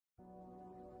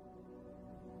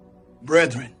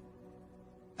Brethren,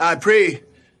 I pray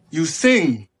you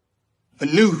sing a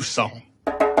new song.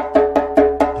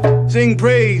 Sing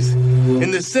praise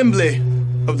in the assembly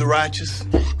of the righteous.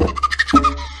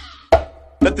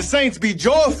 Let the saints be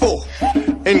joyful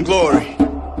in glory.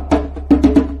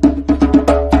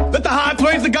 Let the high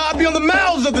praise of God be on the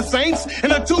mouths of the saints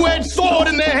and a two-edged sword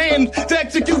in their hand to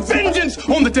execute vengeance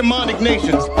on the demonic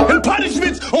nations and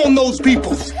punishments on those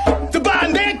peoples, to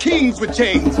bind their kings with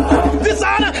chains. This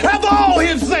honor have all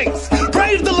his saints.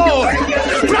 Praise the Lord.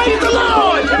 Praise the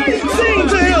Lord. Sing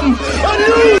to him a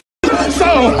new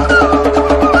song.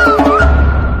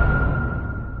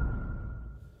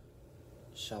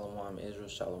 Shalom, Israel.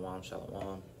 Shalom,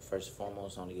 shalom. First and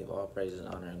foremost, I want to give all praises,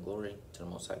 honor, and glory to the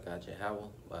Most High God, Yahweh,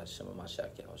 by Shem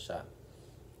Mashiach Yahushua.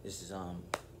 This is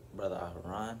Brother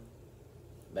Aharon,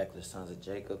 back with the sons of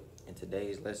Jacob. And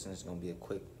today's lesson is going to be a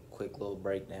quick little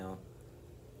breakdown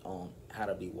on how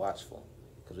to be watchful,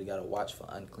 because we got to watch for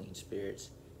unclean spirits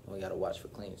and we got to watch for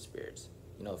clean spirits.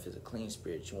 You know, if it's a clean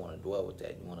spirit, you want to dwell with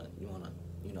that. You want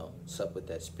to sup with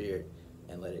that spirit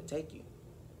and let it take you.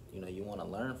 You know, you want to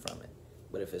learn from it.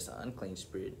 But if it's an unclean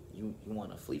spirit, you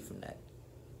want to flee from that.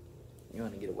 You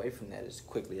want to get away from that as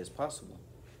quickly as possible.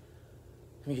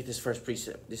 Let me get this first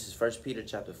precept. This is 1 Peter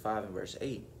chapter 5 and verse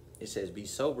 8. It says, "Be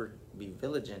sober, be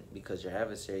vigilant, because your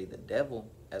adversary, the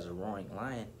devil, as a roaring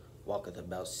lion, walketh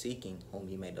about seeking whom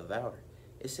he may devour."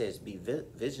 It says, be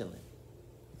vigilant.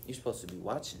 You're supposed to be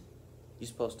watching. You're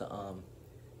supposed to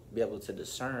be able to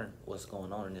discern what's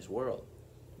going on in this world.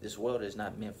 This world is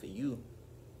not meant for you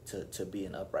to be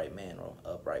an upright man or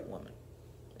upright woman.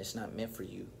 It's not meant for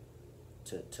you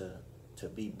to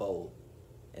be bold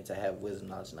and to have wisdom,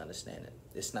 knowledge, and understanding.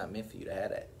 It's not meant for you to have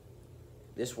that.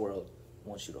 This world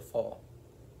wants you to fall.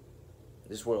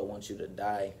 This world wants you to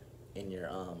die in your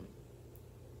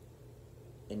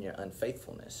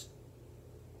unfaithfulness.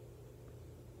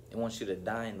 It wants you to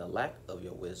die in the lack of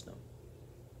your wisdom.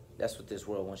 That's what this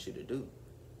world wants you to do.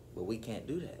 But we can't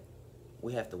do that.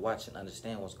 We have to watch and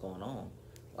understand what's going on.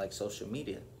 Like social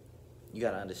media, you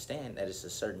got to understand that it's a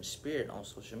certain spirit on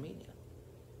social media.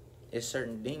 It's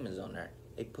certain demons on there.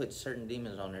 They put certain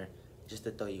demons on there just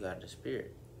to throw you out of the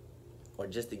spirit, or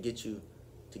just to get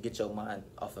your mind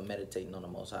off of meditating on the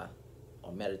Most High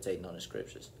or meditating on the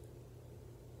scriptures.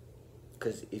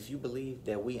 Because if you believe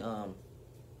that we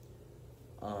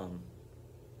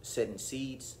setting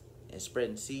seeds and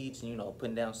spreading seeds, and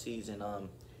putting down seeds in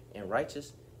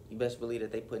righteous, you best believe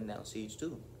that they putting down seeds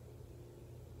too.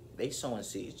 They sowing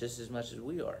seeds just as much as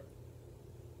we are.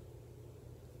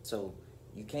 So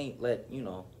you can't let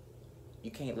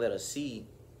a seed,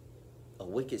 a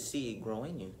wicked seed, grow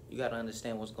in you. You got to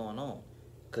understand what's going on.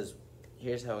 Because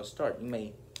here's how it starts. You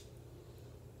may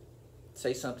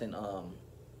say something,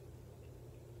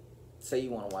 say you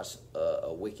want to watch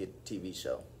a wicked TV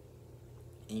show,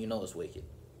 and you know it's wicked.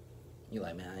 You're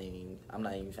like, man, I'm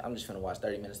just finna watch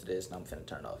 30 minutes of this and I'm finna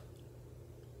turn off.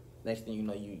 Next thing you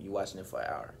know, you watching it for an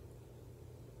hour.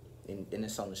 And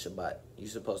it's on the Shabbat. You're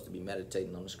supposed to be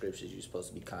meditating on the scriptures. You're supposed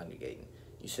to be congregating.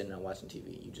 You sitting there watching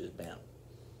TV. You just bam.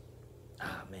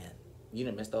 Ah, man. You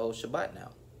done missed the whole Shabbat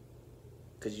now.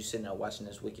 Because you sitting there watching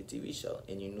this wicked TV show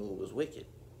and you knew it was wicked.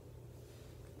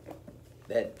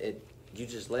 You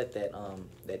just let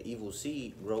that evil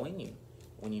seed grow in you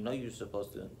when you know you're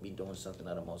supposed to be doing something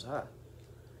of the Most High.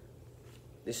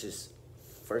 This is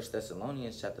 1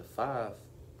 Thessalonians chapter 5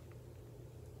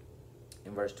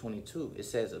 in verse 22. It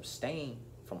says, abstain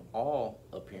from all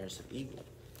appearance of evil.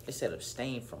 It said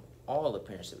abstain from all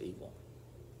appearance of evil.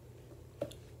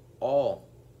 All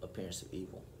appearance of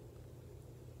evil.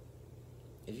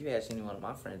 If you ask any one of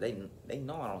my friends, they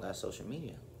know I don't got social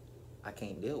media. I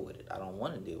can't deal with it. I don't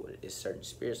want to deal with it. It's certain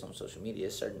spirits on social media.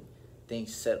 It's certain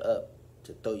things set up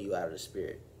to throw you out of the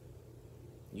spirit.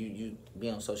 You be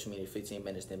on social media 15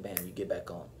 minutes, then bam, you get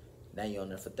back on. Now you're on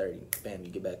there for 30. Bam,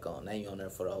 you get back on. Now you're on there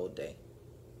for the whole day.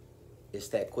 It's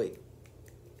that quick.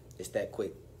 It's that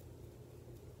quick.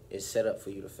 It's set up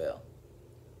for you to fail.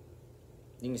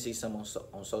 You can see someone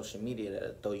on social media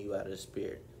that'll throw you out of the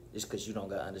spirit just because you don't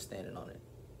got understanding on it.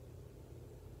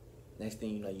 Next thing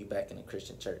you know, you back in a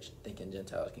Christian church thinking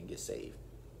Gentiles can get saved.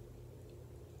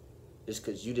 Just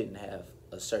because you didn't have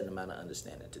a certain amount of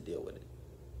understanding to deal with it.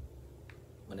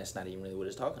 When that's not even really what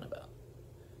it's talking about.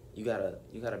 You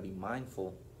gotta be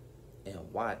mindful and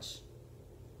watch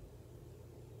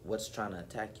what's trying to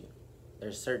attack you.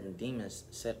 There's certain demons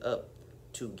set up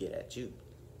to get at you.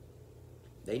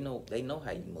 They know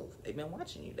how you move. They've been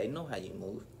watching you. They know how you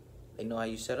move. They know how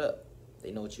you set up.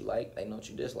 They know what you like. They know what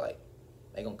you dislike.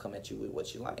 They're going to come at you with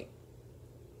what you like.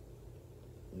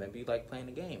 Maybe you like playing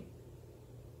the game.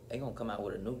 They gonna come out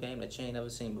with a new game that you ain't never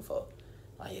seen before.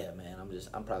 Like, yeah, man,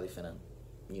 I'm probably finna,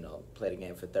 you know, play the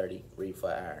game for 30, read for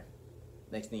an hour.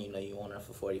 Next thing you know, you on there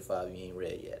for 45, you ain't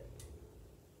read yet.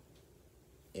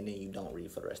 And then you don't read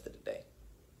for the rest of the day.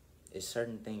 It's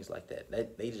certain things like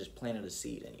that. They just planted a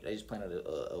seed in you. They just planted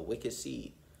a wicked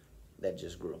seed that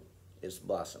just grew. It's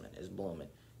blossoming. It's blooming.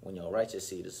 When your righteous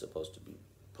seed is supposed to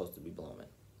be blooming,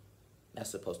 that's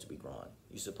supposed to be growing.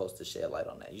 You're supposed to shed light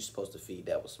on that. You're supposed to feed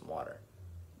that with some water.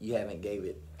 You haven't gave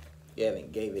it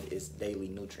its daily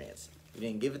nutrients. You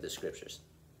didn't give it the scriptures,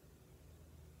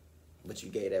 but you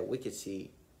gave that wicked seed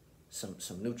some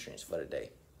nutrients for the day.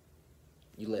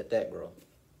 You let that grow.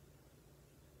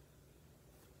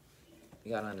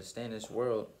 You gotta understand this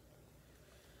world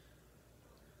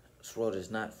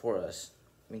is not for us.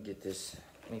 Let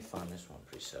me find this one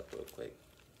precept real quick.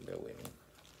 Bear with me.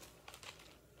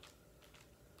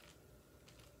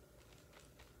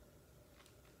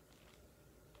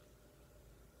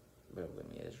 Bear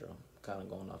with me, Israel. Kind of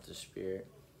going off the spirit.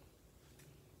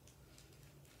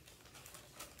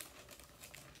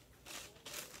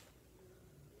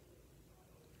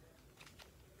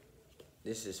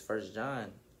 This is 1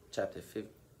 John chapter 2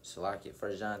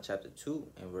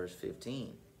 and verse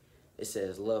 15. It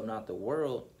says, love not the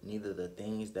world, neither the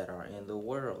things that are in the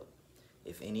world.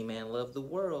 If any man love the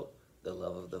world, the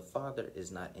love of the Father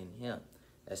is not in him.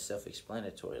 That's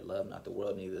self-explanatory. Love not the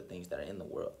world, neither the things that are in the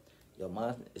world. Your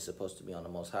mind is supposed to be on the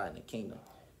Most High in the kingdom.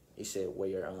 He said, where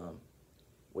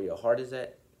your heart is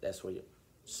at, that's where your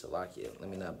Salakia. Let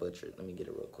me not butcher it. Let me get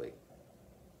it real quick.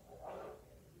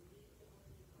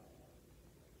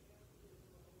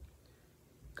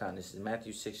 This is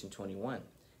Matthew 6 and 21.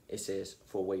 It says,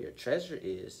 for where your treasure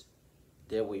is,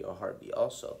 there will your heart be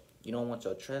also. You don't want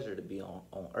your treasure to be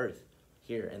on earth,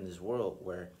 here in this world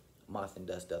where moth and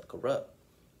dust doth corrupt.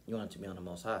 You want it to be on the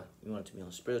Most High. You want it to be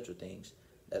on spiritual things.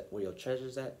 That's where your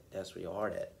treasure's at. That's where your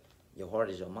heart at. Your heart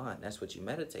is your mind. That's what you're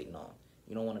meditating on.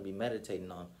 You don't want to be meditating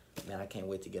on, man, I can't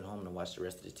wait to get home to watch the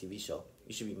rest of the TV show.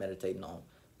 You should be meditating on,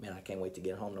 man, I can't wait to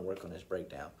get home to work on this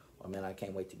breakdown. Or, man, I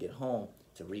can't wait to get home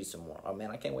to read some more. Or, man,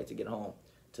 I can't wait to get home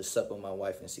to sup with my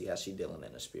wife and see how she dealing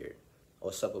in the spirit.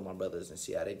 Or sup with my brothers and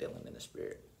see how they dealing in the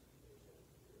spirit.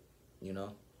 You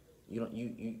know? You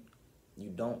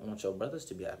don't want your brothers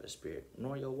to be out of the spirit,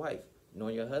 nor your wife,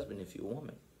 nor your husband if you're a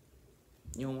woman.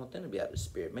 You don't want them to be out of the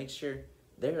spirit. Make sure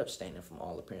they're abstaining from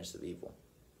all appearance of evil.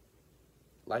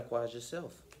 Likewise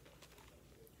yourself.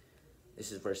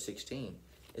 This is verse 16.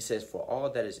 It says, for all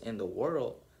that is in the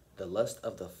world, the lust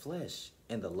of the flesh,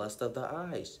 and the lust of the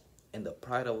eyes, and the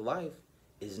pride of life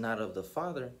is not of the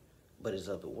Father, but is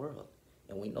of the world.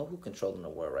 And we know who controlling the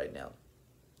world right now.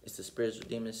 It's the spiritual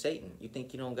demon Satan. You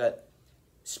think you don't got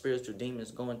spiritual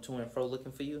demons going to and fro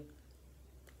looking for you?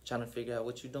 Trying to figure out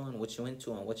what you're doing, what you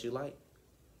into, and what you like?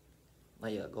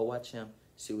 Like, yeah, go watch him,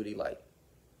 see what he like.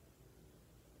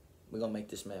 We're gonna make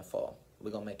this man fall.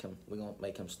 We're gonna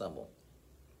make him stumble.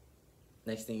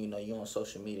 Next thing you know, you're on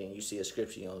social media and you see a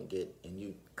scripture you don't get and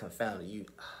you confounded. You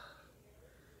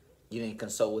didn't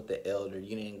consult with the elder.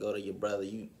 You didn't go to your brother.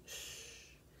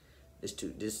 This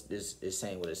is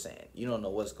saying what it's saying. You don't know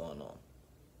what's going on.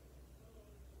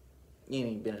 You ain't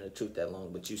even been in the truth that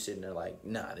long, but you sitting there like,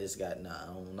 nah, this guy, nah, I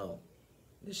don't know.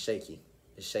 It's shaky.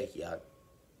 It's shaky.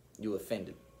 You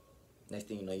offended. Next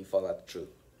thing you know, you fall out the truth.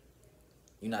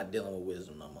 You're not dealing with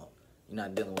wisdom no more. You're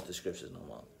not dealing with the scriptures no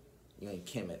more. You in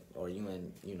Kemet, or you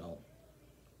in,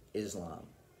 Islam,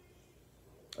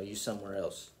 or you somewhere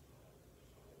else,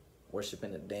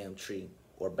 worshiping a damn tree,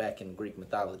 or back in Greek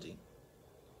mythology.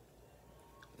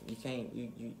 You can't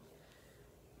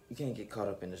get caught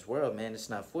up in this world, man. It's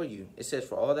not for you. It says,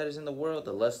 for all that is in the world,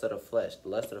 the lust of the flesh. The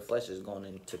lust of the flesh is going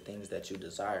into things that you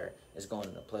desire. It's going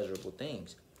into pleasurable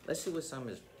things. Let's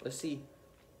see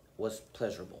what's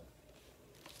pleasurable.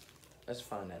 Let's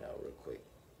find that out real quick.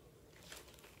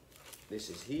 This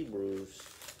is Hebrews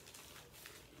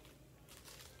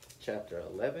chapter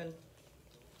 11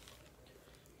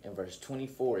 and verse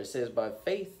 24. It says, by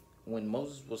faith, when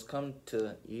Moses was come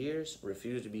to years,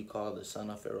 refused to be called the son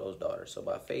of Pharaoh's daughter. So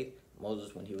by faith,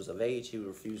 Moses, when he was of age, he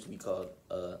refused to be called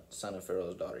a son of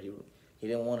Pharaoh's daughter. He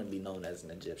didn't want to be known as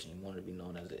an Egyptian. He wanted to be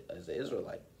known as an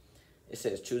Israelite. It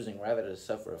says, choosing rather to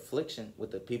suffer affliction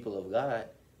with the people of God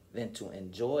than to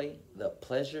enjoy the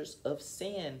pleasures of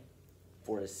sin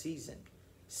for a season.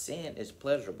 Sin is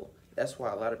pleasurable. That's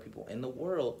why a lot of people in the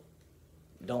world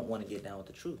don't want to get down with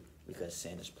the truth, because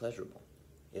sin is pleasurable.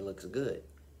 It looks good.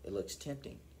 It looks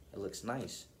tempting. It looks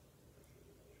nice.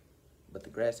 But the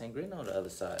grass ain't green on the other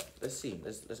side. Let's see.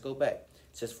 Let's go back.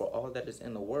 It says, for all that is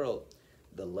in the world,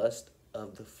 the lust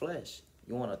of the flesh.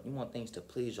 You want things to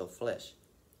please your flesh.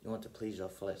 You want to please your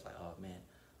flesh. Like, oh man,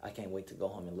 I can't wait to go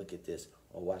home and look at this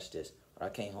or watch this. Or I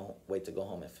can't wait to go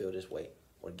home and feel this way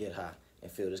or get high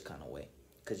and feel this kind of way.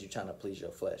 Because you're trying to please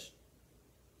your flesh.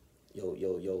 Yo,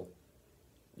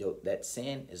 that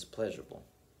sin is pleasurable.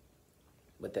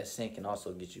 But that sin can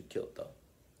also get you killed, though.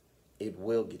 It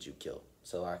will get you killed.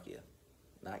 Salakia.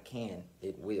 Not can,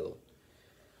 it will.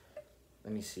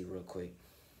 Let me see real quick.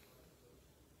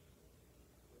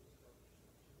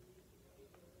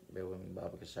 Bear with me,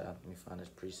 Baba Kashab. Let me find this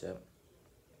precept.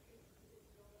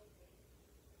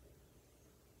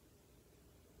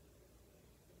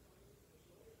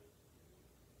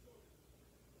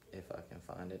 If I can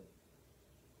find it.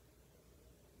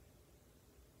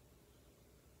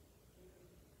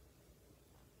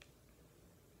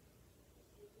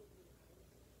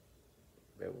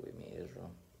 Bear with me,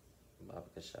 Israel. Baba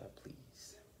Kashab,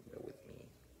 please. Bear with me.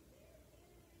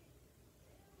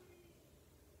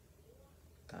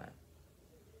 Okay.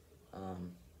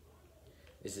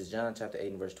 This is John chapter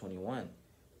 8 and verse 21.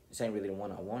 This ain't really the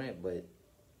one I wanted, but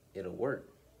it'll work.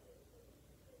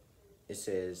 It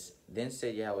says, Then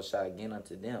said Yahushua again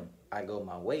unto them, I go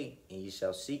my way, and ye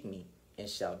shall seek me, and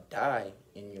shall die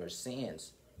in your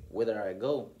sins. Whither I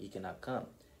go, ye cannot come.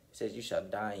 It says, you shall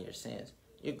die in your sins.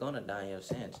 You're going to die in your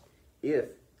sins if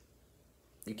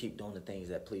you keep doing the things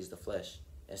that please the flesh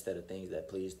instead of things that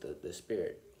please the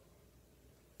spirit.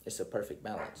 It's a perfect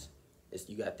balance.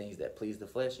 You got things that please the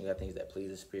flesh, you got things that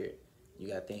please the spirit. You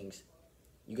got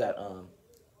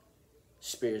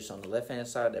spirits on the left-hand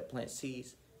side that plant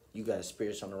seeds. You got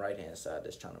spirits on the right-hand side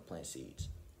that's trying to plant seeds.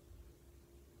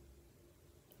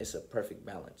 It's a perfect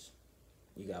balance.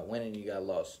 You got winning, you got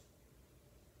loss.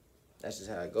 That's just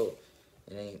how it goes.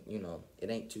 It ain't, it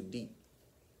ain't too deep.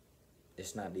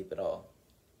 It's not deep at all.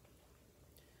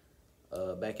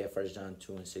 Back at 1 John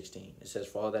 2 and 16. It says,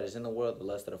 For all that is in the world, the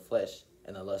lust of the flesh,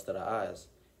 and the lust of the eyes,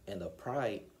 and the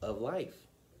pride of life.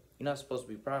 You're not supposed to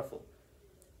be prideful.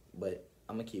 But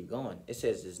I'm going to keep going. It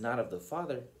says, it's not of the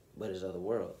Father, but is of the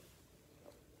world.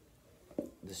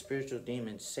 The spiritual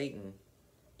demon, Satan,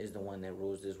 is the one that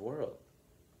rules this world.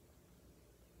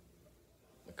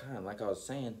 Kind of like I was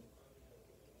saying,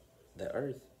 the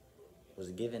earth was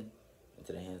given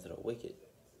into the hands of the wicked.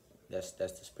 That's the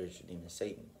spiritual demon,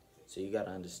 Satan. So you got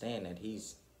to understand that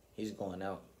he's going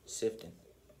out sifting.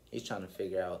 He's trying to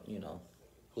figure out,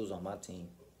 who's on my team.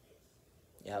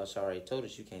 Yahushua already told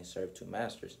us you can't serve two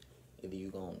masters. Either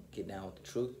you're going to get down with the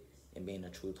truth and be in the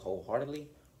truth wholeheartedly,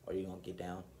 or you're going to get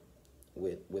down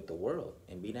with the world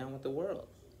and be down with the world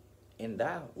and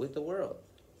die with the world.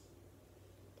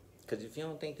 Because if you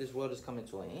don't think this world is coming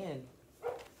to an end,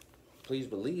 please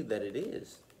believe that it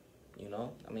is.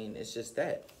 It's just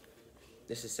that.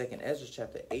 This is 2nd Ezra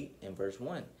chapter 8 and verse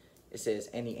 1. It says,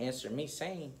 And he answered me,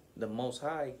 saying, The Most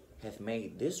High hath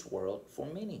made this world for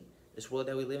many. This world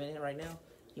that we're living in right now,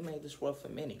 he made this world for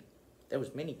many. There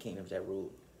was many kingdoms that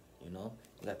ruled. You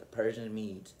got the Persian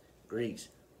Medes, Greeks,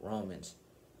 Romans.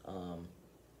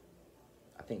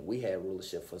 I think we had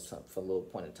rulership for a little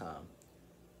point in time.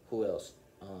 Who else?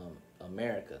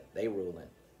 America, they ruling.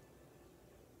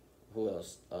 Who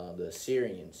else? The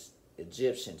Assyrians,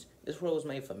 Egyptians. This world was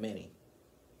made for many.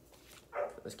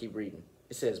 Let's keep reading.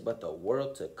 It says, But the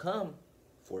world to come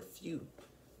for few.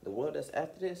 The world that's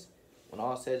after this, when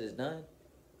all said is done,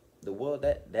 the world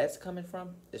that's coming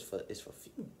from is for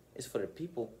few. It's for the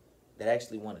people that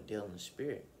actually want to deal in the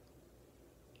spirit.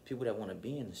 People that want to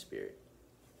be in the spirit.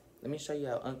 Let me show you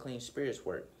how unclean spirits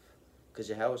work. Because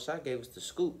Yahushua gave us the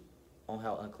scoop on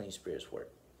how unclean spirits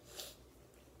work.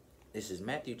 This is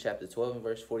Matthew chapter 12 and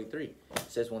verse 43. It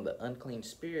says, When the unclean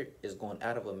spirit is gone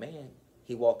out of a man,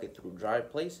 he walketh through dry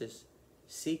places,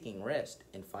 seeking rest,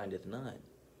 and findeth none.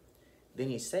 Then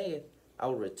he saith, I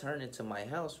will return into my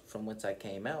house from whence I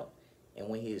came out. And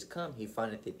when he is come, he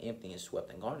findeth it empty and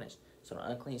swept and garnished. So the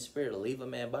unclean spirit will leave a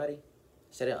man's body.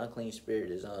 Say that unclean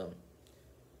spirit is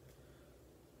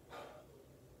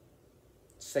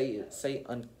say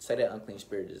that unclean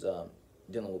spirit is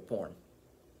dealing with porn.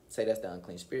 Say that's the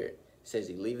unclean spirit. It says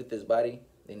he leaveth his body,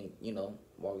 then he,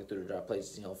 walking through the dry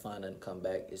places, he don't find nothing, come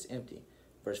back, it's empty.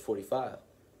 Verse 45.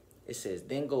 It says,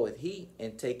 Then goeth he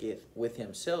and taketh with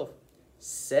himself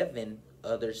 7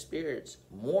 other spirits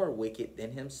more wicked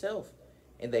than himself,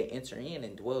 and they enter in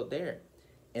and dwell there.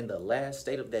 And the last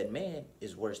state of that man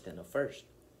is worse than the first.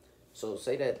 So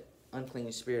say that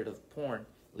unclean spirit of porn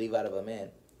leave out of a man,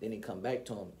 then he come back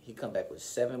to him. He come back with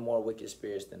 7 more wicked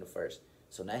spirits than the first.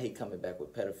 So now he coming back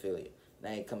with pedophilia. Now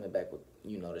he coming back with,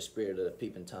 the spirit of the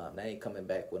peeping Tom. Now he coming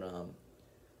back with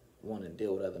wanting to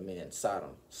deal with other men,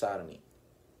 sodomy.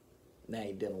 Now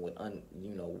he dealing with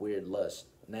weird lust.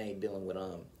 Now he dealing with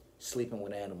sleeping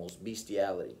with animals,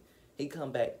 bestiality. He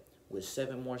come back with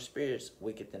 7 more spirits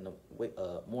wicked than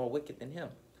more wicked than him.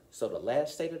 So the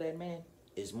last state of that man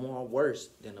is more worse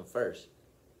than the first.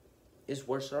 It's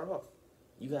worse off.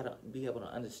 You gotta be able to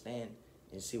understand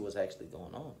and see what's actually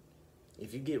going on.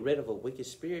 If you get rid of a wicked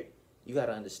spirit, you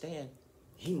gotta understand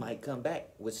he might come back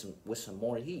with some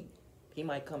more heat. He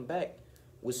might come back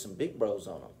with some big bros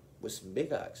on him, with some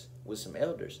big ox, with some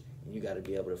elders, and you gotta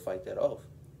be able to fight that off.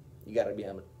 You gotta be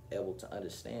able to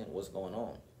understand what's going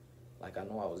on. Like, I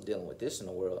know I was dealing with this in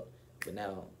the world, but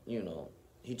now, you know,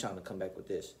 he trying to come back with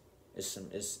this.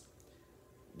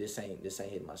 This ain't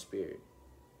hitting my spirit.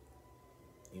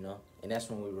 You know? And that's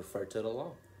when we refer to the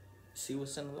law. See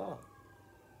what's in the law.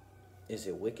 Is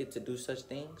it wicked to do such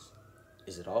things?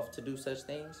 Is it off to do such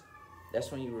things?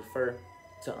 That's when you refer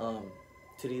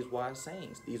to these wise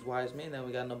sayings, these wise men that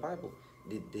we got in the Bible.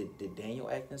 Did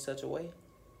Daniel act in such a way?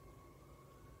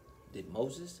 Did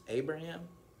Moses, Abraham,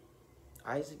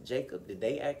 Isaac, Jacob, did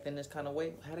they act in this kind of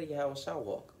way? How did Yahweh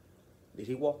walk? Did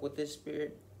he walk with this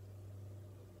spirit?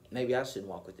 Maybe I shouldn't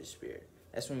walk with this spirit.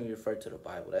 That's when you refer to the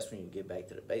Bible. That's when you get back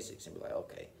to the basics and be like,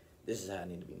 okay, this is how I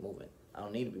need to be moving. I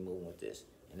don't need to be moving with this.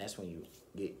 And that's when you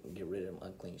get rid of them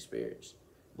unclean spirits.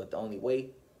 But the only way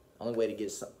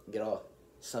to get off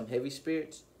some heavy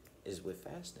spirits is with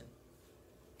fasting.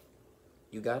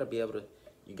 You gotta be able to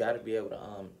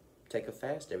take a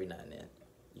fast every now and then.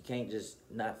 You can't just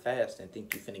not fast and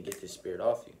think you finna get this spirit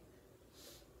off you.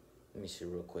 Let me see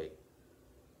real quick.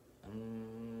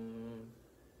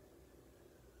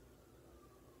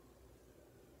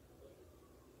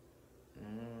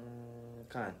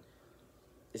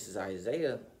 This is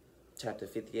Isaiah chapter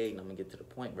 58, and I'm going to get to the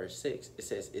point, verse 6. It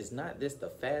says, "Is not this the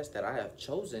fast that I have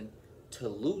chosen to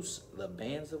loose the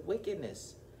bands of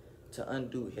wickedness, to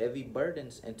undo heavy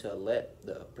burdens, and to let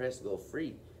the oppressed go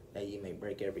free, that ye may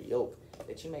break every yoke?"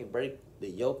 That you may break the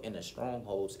yoke and the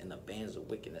strongholds and the bands of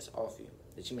wickedness off you.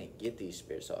 That you may get these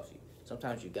spirits off you.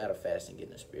 Sometimes you got to fast and get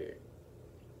in the spirit.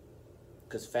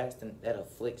 Because fasting, that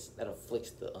afflicts the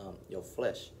your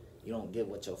flesh. You don't give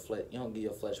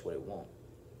your flesh what it wants.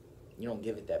 You don't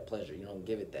give it that pleasure. You don't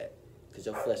give it that. Because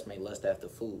your flesh may lust after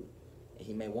food. And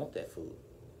he may want that food.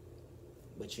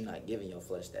 But you're not giving your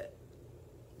flesh that.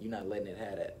 You're not letting it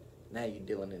have that. Now you're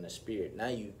dealing in the spirit. Now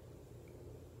you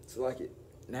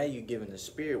giving the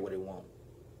spirit what it wants.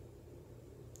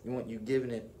 You giving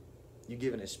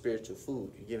it spiritual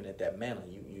food. You're giving it that manna.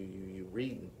 You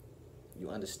reading.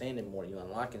 You understanding more. You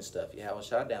unlocking stuff. You have a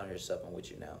shot down here supping with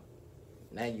you now.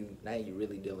 Now you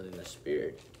really dealing in the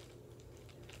spirit.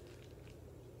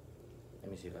 Let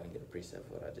me see if I can get a precept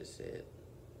for what I just said.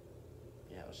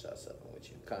 Yahweh Shah supping with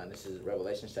you. This is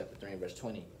Revelation chapter 3 verse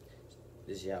 20.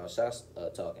 This is Yahweh Shah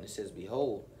talking. It says,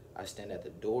 "Behold, I stand at the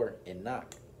door and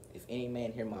knock. If any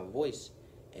man hear my voice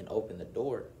and open the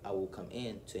door, I will come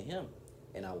in to him,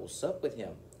 and I will sup with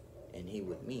him, and he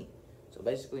with me." So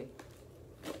basically,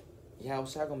 Yahweh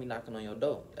Shah gonna be knocking on your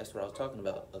door. That's what I was talking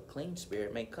about. A clean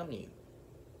spirit may come to you.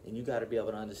 And you got to be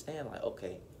able to understand, like,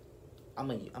 okay, I'm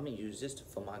gonna use this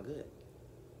for my good.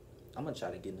 I'm going to try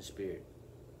to get in the spirit.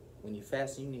 When you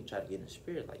fast, you need to try to get in the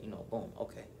spirit. Like, boom,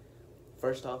 okay.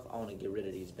 First off, I want to get rid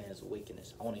of these bands of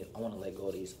wickedness. I want to let go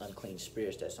of these unclean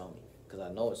spirits that's on me. Because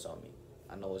I know it's on me.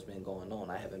 I know it's been going on.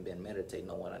 I haven't been meditating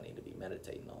on what I need to be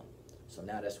meditating on. So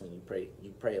now that's when you pray.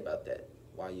 You pray about that.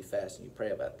 While you fasting, you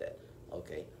pray about that.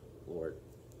 Okay, Lord,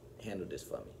 handle this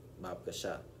for me. Bab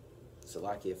Kasha.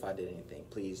 Salaki, if I did anything,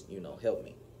 please, help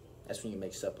me. That's when you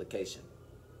make supplication.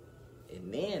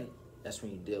 And then that's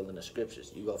when you deal in the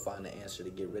scriptures. You go find the answer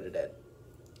to get rid of that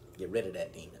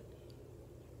demon.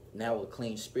 Now a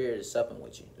clean spirit is supping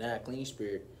with you. Now a clean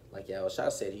spirit, like Yahweh Shah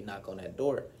said, he knock on that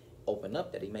door, open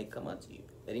up that he may come unto you,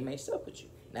 that he may sup with you.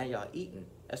 Now y'all eating.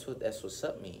 That's what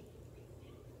sup mean.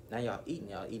 Now y'all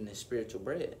eating this spiritual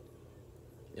bread.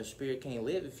 Your spirit can't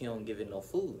live if you don't give it no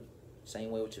food.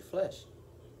 Same way with your flesh.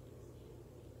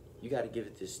 You got to give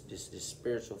it this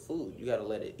spiritual food. You got to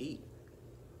let it eat.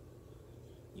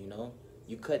 You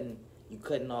cutting the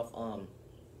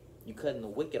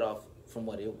wicked off from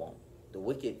what it want. The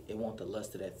wicked, it want the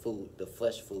lust of that food, the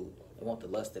flesh food. It want the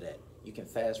lust of that. You can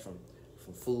fast from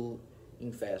food. You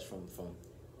can fast from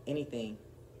anything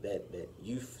that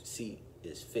you see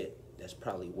is fit. That's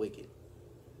probably wicked.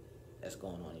 That's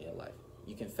going on in your life.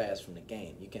 You can fast from the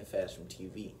game. You can fast from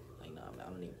TV. Like, nah, I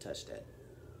don't need to touch that.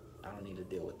 I don't need to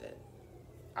deal with that.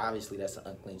 Obviously, that's an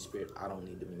unclean spirit. I don't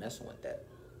need to be messing with that.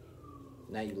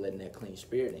 Now you're letting that clean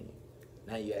spirit in you.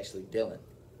 Now you're actually dealing.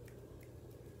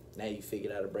 Now you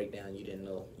figured out a breakdown you didn't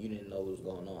know what was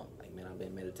going on. Like, man, I've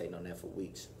been meditating on that for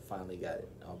weeks. Finally got it.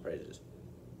 All praises.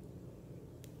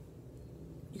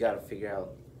 You got to figure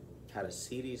out how to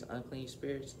see these unclean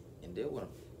spirits and deal with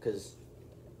them. Cause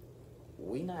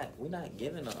we not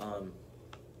giving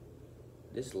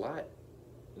this lot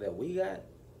that we got.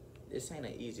 This ain't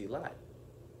an easy lot.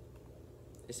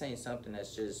 This ain't something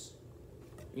that's just,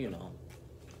 you know,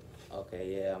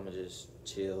 okay, yeah, I'm gonna just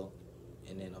chill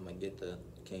and then I'm gonna get the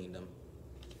kingdom.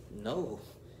 No,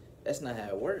 that's not how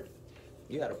it works.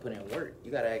 You gotta put in work.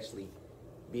 You gotta actually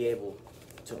be able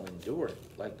to endure,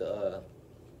 like the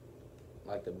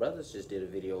brothers just did a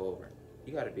video over.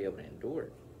 You gotta be able to endure.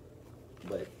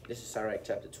 But this is Sirach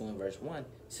chapter 2 and verse 1. It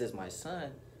says, my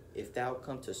son, if thou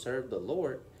come to serve the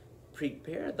Lord,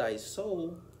 prepare thy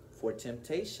soul for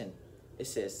temptation. It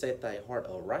says, set thy heart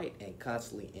aright and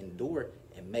constantly endure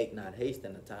and make not haste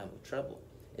in the time of trouble.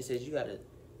 It says you gotta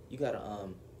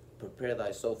prepare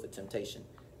thy soul for temptation,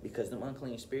 because them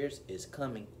unclean spirits is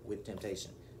coming with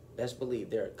temptation. Best believe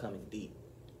they're coming deep.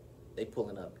 They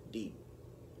pulling up deep.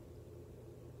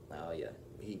 Oh yeah,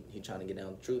 he trying to get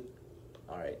down the truth.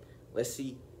 All right, let's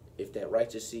see if that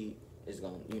righteous seed is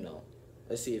gonna,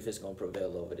 let's see if it's gonna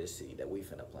prevail over this seed that we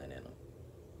finna plant in them.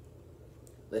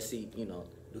 Let's see, do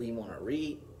he want to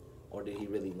read, or do he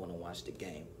really want to watch the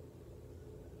game?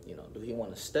 Do he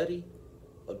want to study,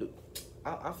 or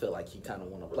I feel like he kind of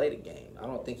want to play the game. I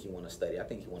don't think he want to study. I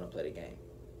think he want to play the game.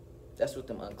 That's what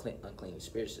them unclean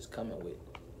spirits is coming with.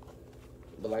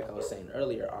 But like I was saying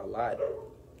earlier, our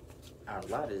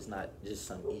lot is not just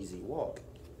some easy walk.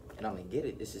 And I'm going to get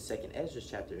it. This is 2nd Ezra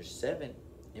chapter 7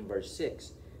 and verse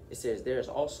 6. It says, there is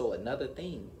also another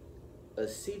thing, a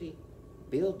city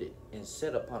builded and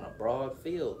set upon a broad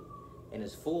field, and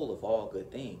is full of all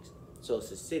good things. So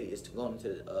it's a city. It's to go into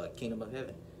the kingdom of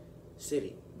heaven.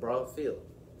 City, broad field,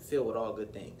 filled with all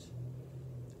good things.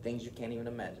 Things you can't even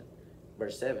imagine.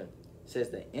 Verse 7 says,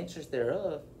 the entrance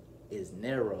thereof is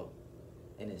narrow,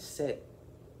 and is set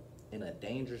in a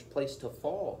dangerous place to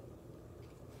fall,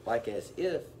 like as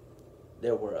if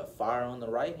there were a fire on the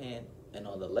right hand, and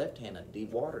on the left hand a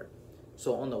deep water.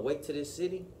 So on the way to this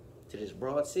city, to this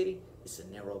broad city, it's a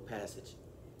narrow passage.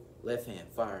 Left hand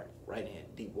fire, right hand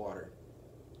deep water.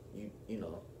 You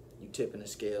tipping the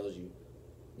scales.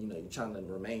 You're trying to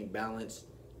remain balanced.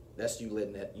 That's you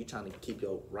letting that. You trying to keep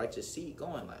your righteous seed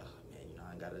going. Like, oh man,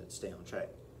 I gotta stay on track.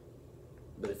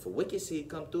 But if a wicked seed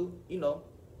come through,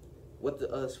 what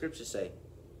the scriptures say.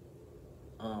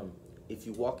 If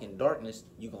you walk in darkness,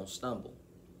 you're gonna stumble.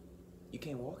 You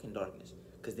can't walk in darkness,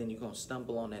 because then you're gonna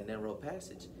stumble on that narrow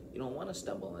passage. You don't want to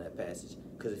stumble on that passage,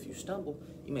 because if you stumble,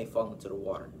 you may fall into the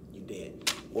water. You're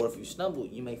dead. Or if you stumble,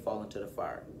 you may fall into the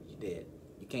fire. You're dead.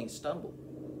 You can't stumble.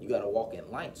 You gotta walk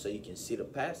in light so you can see the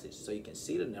passage, so you can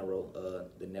see the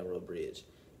narrow bridge,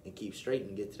 and keep straight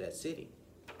and get to that city.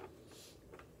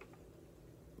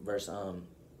 Verse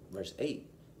 8.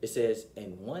 It says,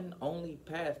 and one only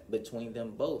path between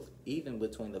them both, even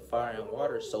between the fire and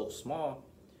water, so small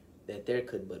that there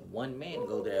could but one man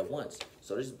go there at once.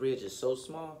 So this bridge is so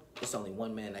small, it's only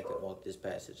one man that can walk this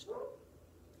passage.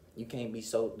 You can't be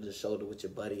shoulder to shoulder with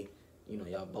your buddy.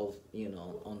 Y'all both,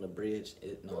 on the bridge.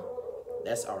 No,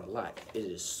 that's our lot. It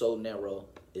is so narrow.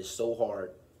 It's so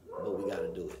hard, but we got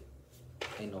to do it.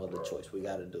 Ain't no other choice. We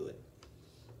got to do it.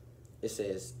 It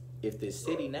says, if this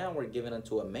city now were given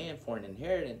unto a man for an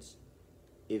inheritance,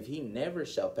 if he never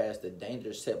shall pass the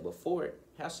danger set before it,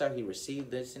 how shall he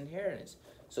receive this inheritance?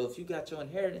 So if you got your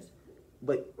inheritance,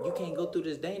 but you can't go through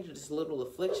this danger, this little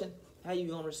affliction, how you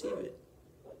gonna receive it?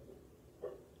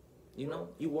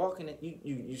 You walking it,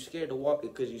 you scared to walk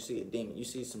it because you see a demon. You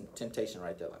see some temptation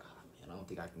right there, like, oh man, I don't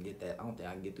think I can get that. I don't think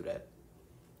I can get through that.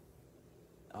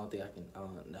 I don't think I can.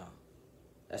 No,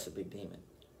 that's a big demon.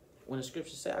 When the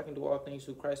scriptures say I can do all things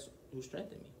through Christ who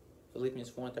strengthened me, Philippians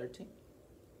 4:13.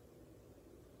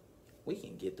 We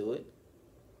can get through it.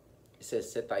 It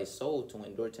says, set thy soul to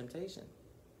endure temptation.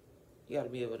 You got to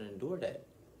be able to endure that.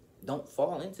 Don't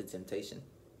fall into temptation.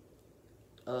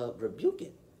 Rebuke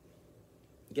it.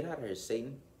 Get out of here,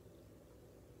 Satan.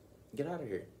 Get out of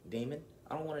here, demon.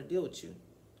 I don't want to deal with you.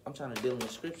 I'm trying to deal in the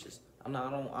scriptures. I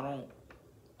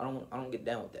don't get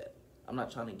down with that. I'm not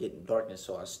trying to get in darkness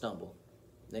so I stumble.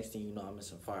 Next thing you know, I'm in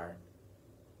some fire.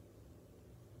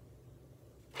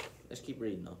 Let's keep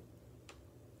reading though.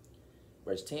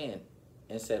 Verse 10,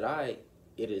 and said I,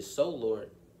 it is so, Lord.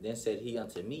 Then said he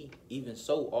unto me, even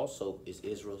so also is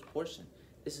Israel's portion.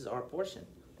 This is our portion.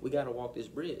 We got to walk this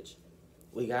bridge.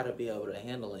 We got to be able to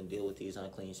handle and deal with these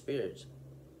unclean spirits.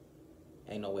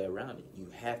 Ain't no way around it. You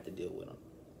have to deal with them.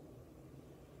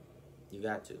 You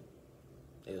got to.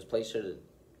 They was placed here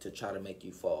to try to make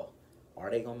you fall. Are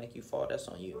they going to make you fall? That's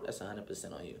on you. That's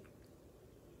 100% on you.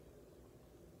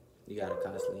 You got to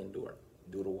constantly endure.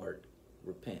 Do the work.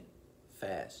 Repent.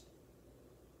 Fast.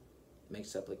 Make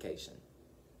supplication.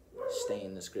 Stay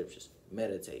in the scriptures.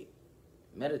 Meditate.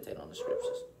 Meditate on the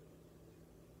scriptures.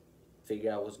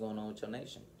 Figure out what's going on with your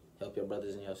nation. Help your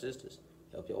brothers and your sisters.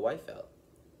 Help your wife out.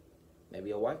 Maybe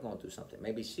your wife going through something.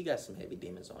 Maybe she got some heavy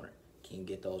demons on her. Can you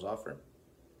get those off her?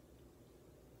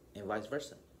 And vice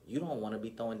versa. You don't want to be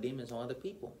throwing demons on other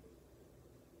people.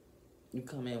 You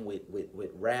come in with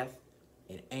wrath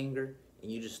and anger,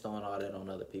 and you just throwing all that on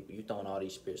other people. You throwing all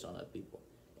these spirits on other people.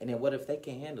 And then what if they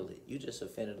can't handle it? You just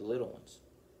offended the little ones.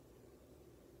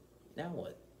 Now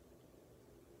what?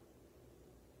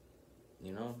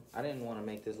 You know, I didn't want to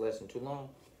make this lesson too long.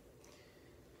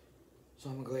 So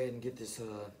I'm going to go ahead and get this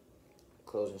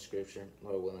closing scripture.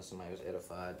 Lord willing, somebody was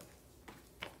edified.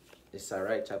 It's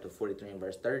Sirach chapter 43 and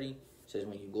verse 30. It says,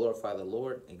 when you glorify the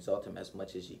Lord, exalt him as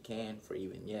much as you can, for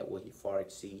even yet will he far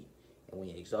exceed. And when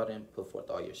you exalt him, put forth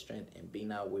all your strength, and be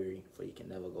not weary, for you can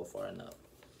never go far enough.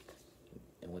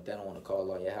 And with that, I want to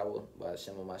call Allah Yahweh by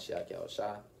Hashem Mashiach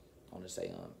Yahushua. I want to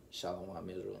say, Shalom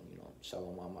Israel,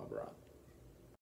 Shalom my brother.